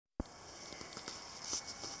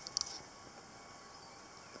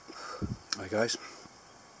Hi guys.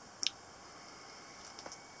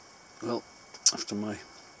 Well, after my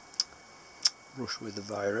rush with the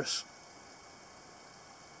virus,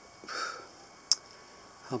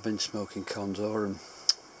 I've been smoking Condor and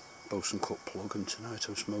Bosun Cut Plug, and tonight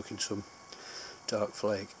I'm smoking some dark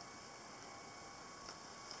Flake.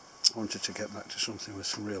 I wanted to get back to something with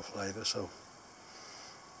some real flavour, so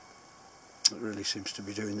it really seems to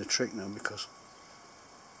be doing the trick now, because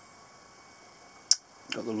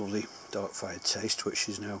I've got the lovely dark fired taste, which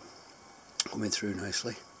is now coming through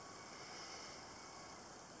nicely,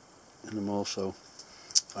 and I'm also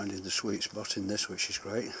finding the sweet spot in this, which is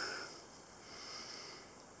great.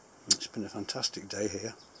 It's been a fantastic day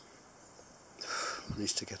here.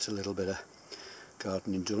 Managed to get a little bit of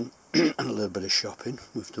gardening done and a little bit of shopping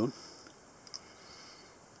we've done,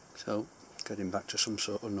 so getting back to some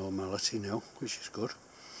sort of normality now, which is good.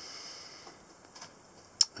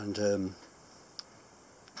 And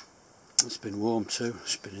it's been warm too.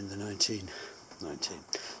 It's been in the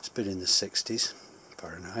it's been in the 60s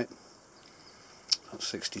Fahrenheit, about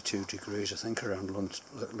 62 degrees I think around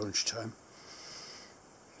lunchtime.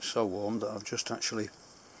 So warm that I've just actually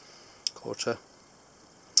caught a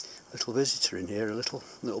little visitor in here, a little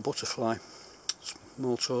butterfly,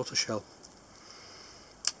 small tortoiseshell.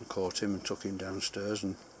 I caught him and took him downstairs,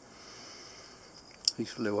 and he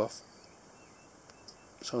flew off.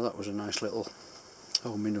 So that was a nice little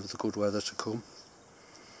omen of the good weather to come.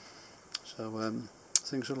 So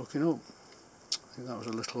things are looking up. I think that was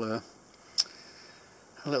a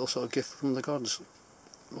little sort of gift from the gods.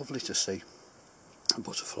 Lovely to see a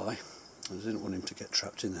butterfly. I didn't want him to get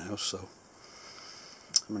trapped in the house, so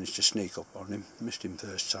I managed to sneak up on him. Missed him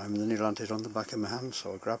first time, and then he landed on the back of my hand,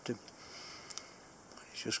 so I grabbed him.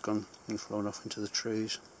 He's just gone and flown off into the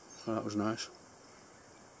trees, so that was nice.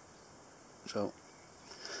 So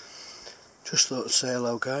just thought I'd say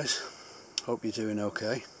hello guys, hope you're doing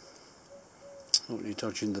okay, hope you're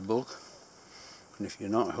dodging the bug, and if you're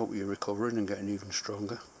not, I hope you're recovering and getting even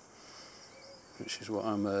stronger, which is what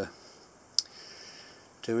I'm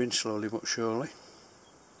doing slowly but surely.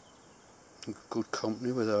 In good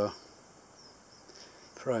company with our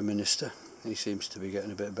Prime Minister. He seems to be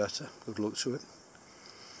getting a bit better, good luck to him,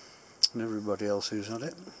 and everybody else who's had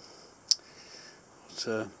it.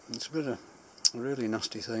 But it's been a really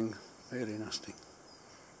nasty thing, really nasty.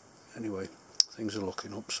 Anyway, things are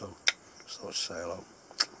looking up, so just thought I'd say hello.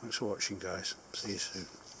 Thanks for watching guys, see you soon.